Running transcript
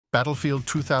Battlefield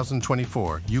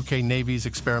 2024, UK Navy's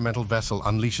experimental vessel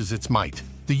unleashes its might.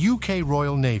 The UK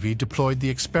Royal Navy deployed the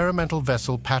experimental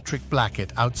vessel Patrick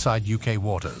Blackett outside UK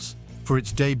waters for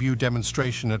its debut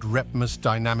demonstration at REPMUS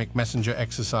Dynamic Messenger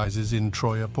exercises in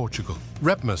Troia, Portugal.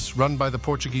 REPMUS, run by the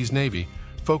Portuguese Navy,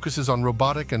 focuses on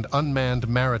robotic and unmanned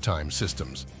maritime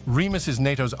systems. REPMUS is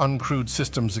NATO's uncrewed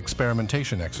systems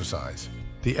experimentation exercise.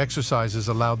 The exercises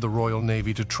allowed the Royal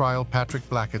Navy to trial Patrick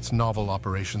Blackett's novel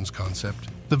operations concept.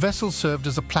 The vessel served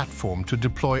as a platform to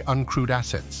deploy uncrewed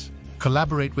assets,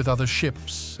 collaborate with other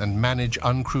ships, and manage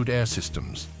uncrewed air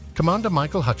systems. Commander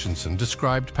Michael Hutchinson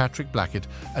described Patrick Blackett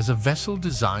as a vessel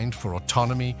designed for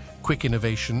autonomy, quick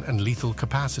innovation, and lethal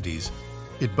capacities.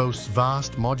 It boasts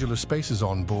vast modular spaces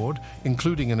on board,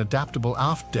 including an adaptable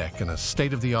aft deck and a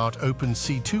state-of-the-art open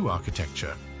C2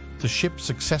 architecture. The ship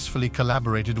successfully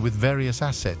collaborated with various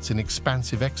assets in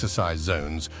expansive exercise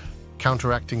zones,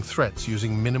 counteracting threats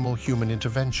using minimal human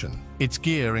intervention. Its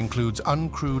gear includes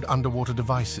uncrewed underwater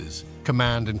devices,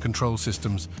 command and control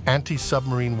systems,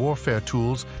 anti-submarine warfare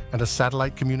tools, and a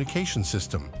satellite communication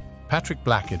system. Patrick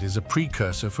Blackett is a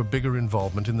precursor for bigger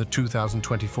involvement in the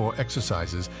 2024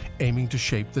 exercises, aiming to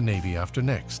shape the Navy after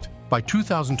next. By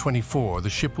 2024, the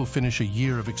ship will finish a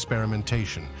year of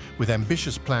experimentation, with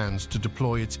ambitious plans to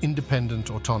deploy its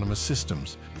independent autonomous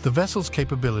systems. The vessel's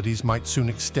capabilities might soon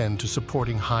extend to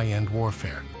supporting high-end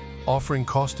warfare, offering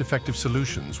cost-effective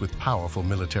solutions with powerful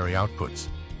military outputs.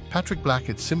 Patrick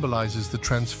Blackett symbolizes the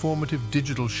transformative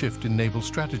digital shift in naval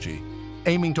strategy,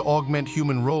 aiming to augment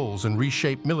human roles and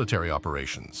reshape military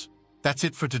operations. That's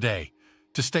it for today.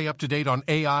 To stay up to date on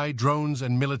AI, drones,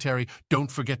 and military,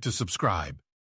 don't forget to subscribe.